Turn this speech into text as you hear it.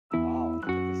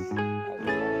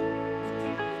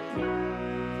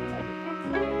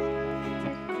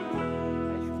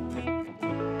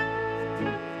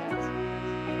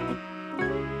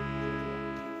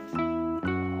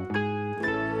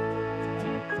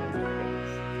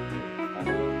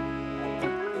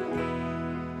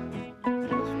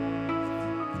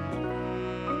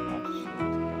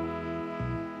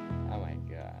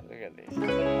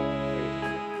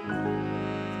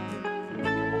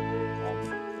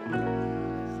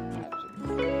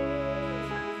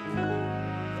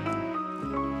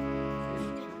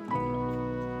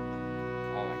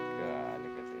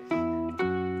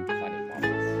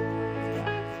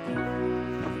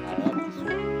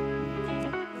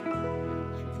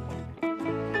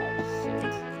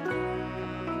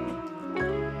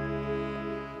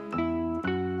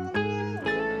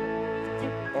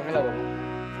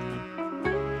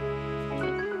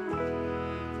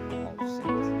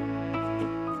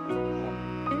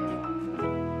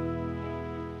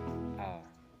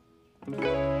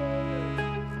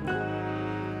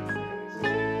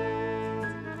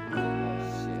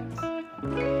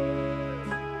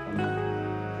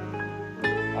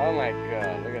my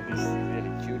god, look at this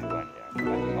really cute one here.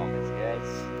 Funny moments, guys.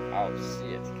 Oh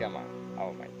shit, come on.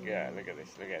 Oh my god, look at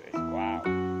this, look at this. Wow,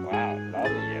 wow,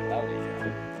 lovely here, lovely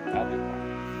here. Lovely one.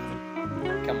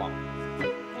 Come on.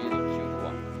 Really cute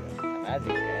one.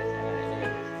 Imagine, guys. Look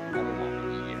at this. Funny moment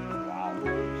here. Wow,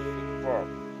 superb.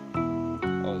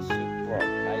 Oh, superb.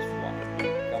 Nice one.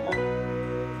 Come on.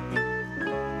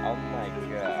 Oh my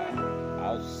god.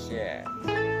 Oh shit.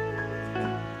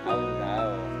 Oh no.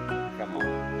 Come on.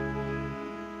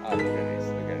 Oh, look at this,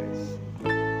 look at this.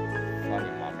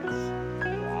 Funny moments.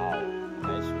 Wow.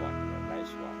 Nice one,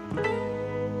 nice one.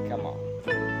 Come on.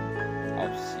 Oh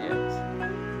shit.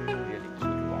 Really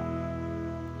cute one.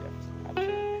 Yes,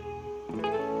 absolutely.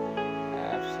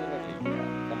 Absolutely, yeah.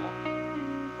 Come on.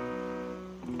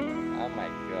 Oh my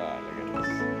god, look at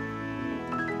this.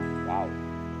 Wow.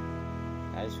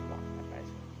 Nice one,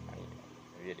 nice one.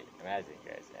 Really amazing,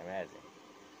 guys, amazing.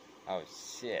 Oh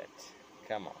shit.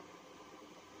 Come on.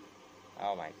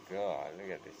 Oh my god,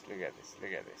 look at this, look at this,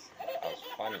 look at this. Oh, it's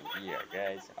funny here,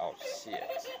 guys. Oh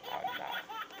shit. Oh no.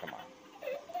 Come on.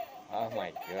 Oh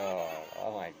my god,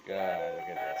 oh my god, look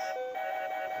at this.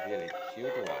 Really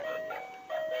cute one here.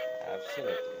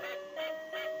 Absolutely.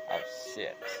 Oh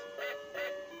shit.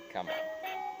 Come on.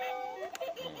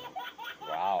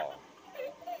 Wow.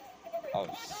 Oh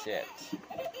shit.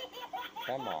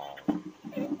 Come on.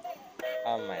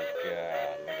 Oh my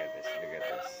god, look at this, look at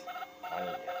this. Funny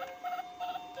here.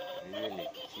 Really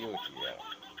cute here.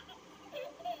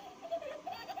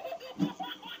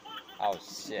 Oh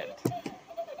shit.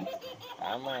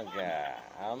 Oh my god.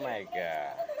 Oh my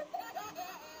god.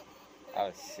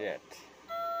 Oh shit.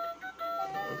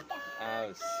 Oh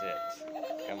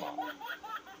shit. Come on.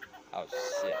 Oh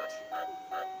shit.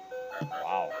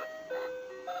 Wow.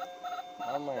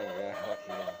 Oh my god.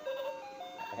 Okay.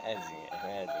 Amazing,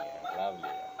 amazing.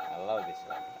 Lovely. I love this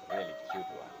one. Really cute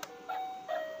one.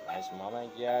 Nice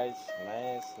moment, guys.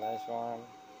 Nice, nice one.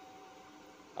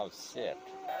 Oh shit.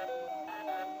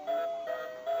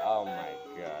 Oh my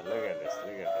god, look at this,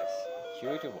 look at this.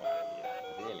 Cute one,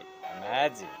 yeah, really.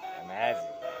 Amazing,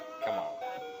 amazing. Come on.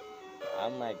 Oh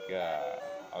my god.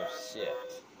 Oh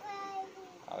shit.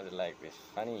 I would like this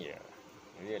funny here.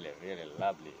 Really, really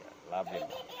lovely. Lovely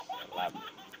moments. Lovely.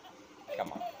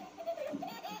 Come on.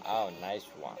 Oh, nice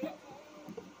one.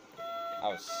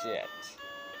 Oh shit.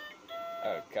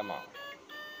 Oh, come on.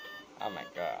 Oh my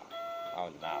god. Oh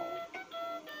no.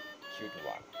 Cute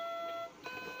one.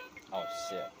 Oh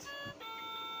shit.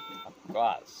 Of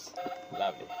course.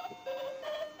 Lovely.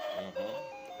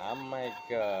 Oh my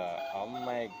god. Oh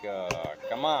my god.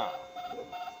 Come on.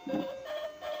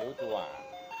 Cute one.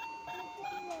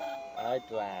 Right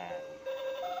one.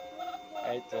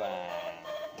 Right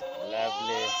one.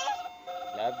 Lovely.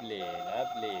 Lovely.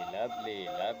 Lovely. Lovely.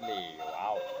 Lovely.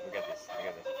 Wow. Look at this. Look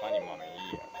at this. Funny moment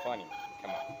here. Funny.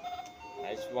 Come on.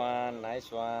 Nice one.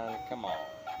 Nice one. Come on.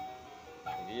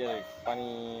 Really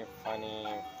funny, funny,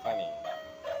 funny.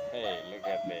 Hey, look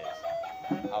at this.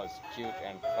 How it's cute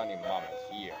and funny moments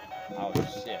here. Oh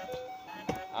shit.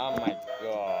 Oh my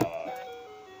god.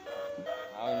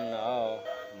 Oh no.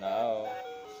 No.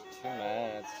 It's too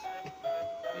much.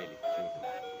 Really cute.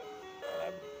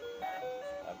 Love it.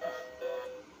 Love this.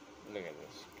 Look at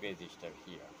this crazy stuff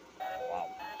here. Wow.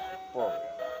 Superb.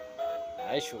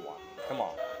 Nice one. Come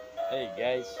on. Hey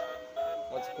guys.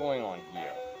 What's going on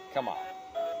here? Come on.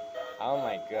 Oh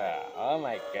my god, oh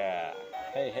my god.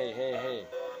 Hey, hey, hey, hey.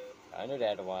 Don't do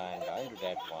that one, don't do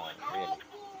that one. Really,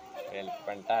 really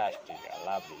fantastic.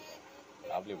 Lovely,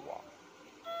 lovely one.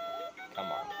 Come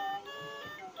on.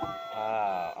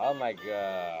 Ah, oh my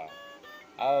god.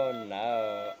 Oh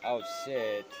no, oh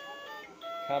shit.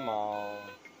 Come on.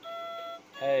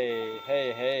 Hey,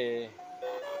 hey, hey.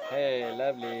 Hey,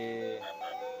 lovely.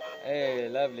 Hey,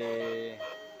 lovely.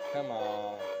 Come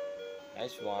on.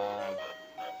 Nice one.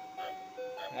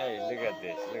 Hey, look at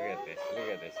this, look at this, look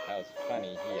at this. How it's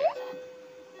funny here.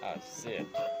 Oh, shit.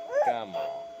 Come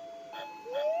on.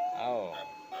 Oh,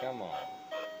 come on.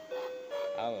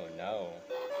 Oh, no.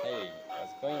 Hey,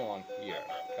 what's going on here?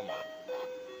 Come on.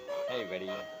 Hey,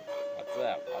 buddy. What's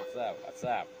up? What's up? What's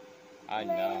up? I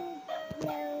know.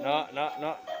 No, no,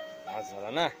 no. What's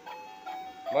up, na?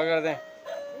 Bagarte.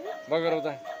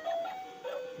 Bagarota.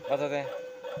 Batate.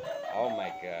 Oh,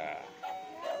 my God.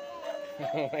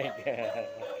 Oh my god.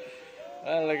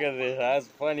 Oh, look at this. That's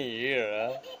funny here,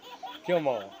 huh? Come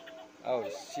on. Oh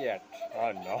shit.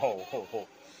 Oh no.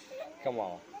 Come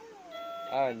on.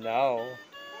 Oh no.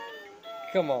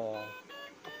 Come on.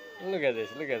 Look at this.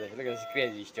 Look at this. Look at this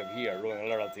crazy stuff here. Doing a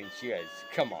lot of things here.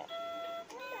 Come on.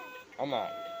 Come on.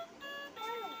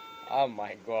 Oh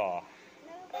my god.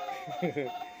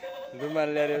 रुमाल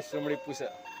ल्याएर सुमडी पुछ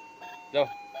जाऊ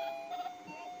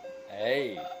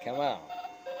hey come on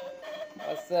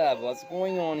what's up what's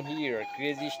going on here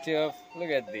crazy stuff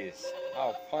look at this how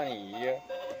funny here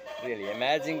really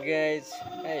amazing guys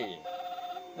hey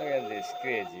look at this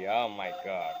crazy oh my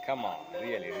god come on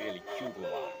really cute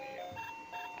one here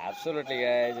absolutely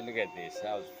guys look at this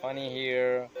how funny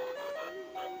here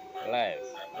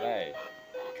Right.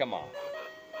 Come on.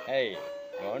 Hey,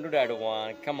 don't do that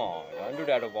one. Come on. Don't do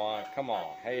that one. Come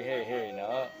on. Hey.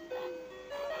 No.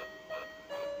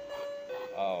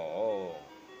 Oh.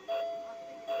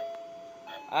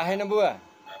 आएन बुवा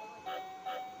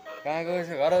कहाँ गएछ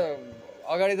घर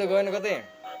अगाडि त गएन कतै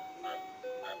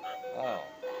Oh,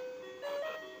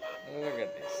 look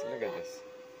at this.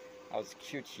 Oh, it's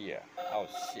cute here. Oh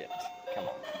shit. Come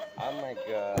on. Oh my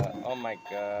god. Oh my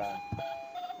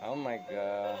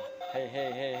god.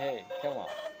 Hey. Come on.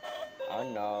 Oh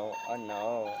no.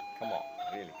 Come on.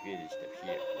 Really crazy stuff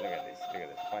here. Look at this.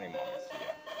 Funny moments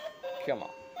here. Come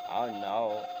on. Oh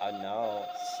no.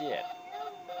 Shit.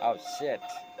 Oh shit.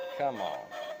 Come on.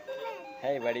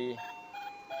 Hey buddy.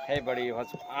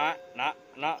 What's no.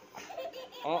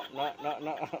 Oh no.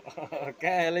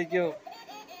 कहाँ हेलेक्यो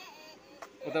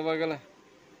उता बगल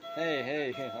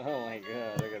Hey. Oh my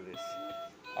god. Look at this.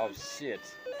 Oh shit.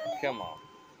 Come on.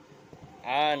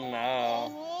 Ah no.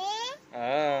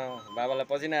 बाबालाई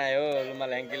पसिना आयो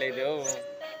रुमाल hanky ल्याइदियो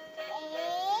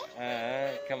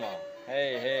come on.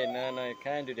 Hey, no, you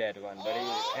can't do that one, buddy.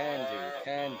 You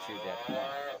can't do that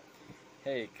one.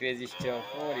 Hey, crazy stuff.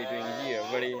 What are you doing here,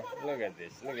 buddy? Look at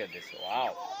this.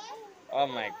 Wow. Oh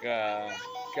my god.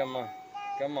 Come on.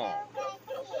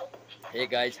 Hey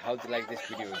guys, how do you like this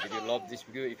video? Did you love this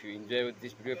video? If you enjoyed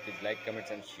this video, please like, comment,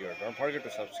 and share. Don't forget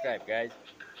to subscribe, guys.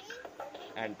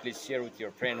 And please share with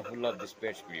your friend who love this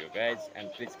pets video, guys.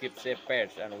 And please keep safe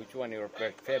pets. And which one your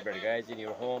pet favorite, guys, in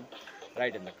your home?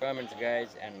 Write in the comments, guys.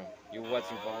 And you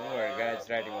watching from where, guys?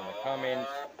 Writing in the comments.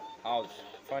 How's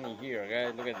funny here,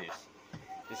 guys? Look at this.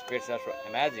 These pets are so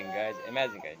amazing, guys.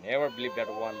 Never believe that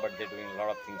one, but they're doing a lot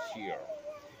of things here.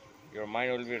 Your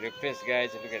mind will be refreshed,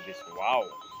 guys. Look at this. Wow.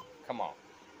 Come on.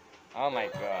 Oh my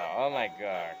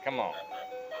god. Come on.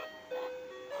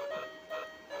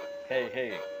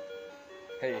 Hey.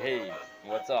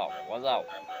 What's up?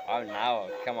 Oh no.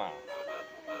 Come on.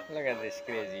 Look at this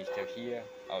crazy stuff here.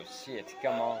 Oh shit.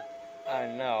 Come on. Oh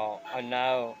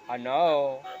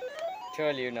no.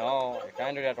 Tell you no. You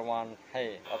can't do that one.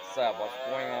 Hey, what's up? What's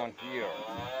going on here?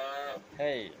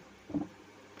 Hey.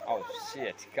 Oh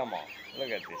shit. Come on. Look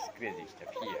at this crazy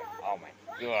stuff here. Oh my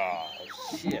god.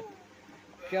 Oh shit.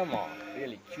 Come on.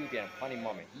 Really cute and funny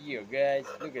moment here, guys.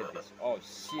 Look at this. Oh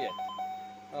shit.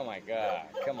 Oh my god.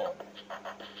 Come on.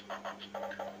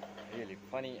 Really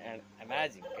funny and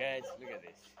amazing, guys. Look at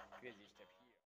this crazy stuff.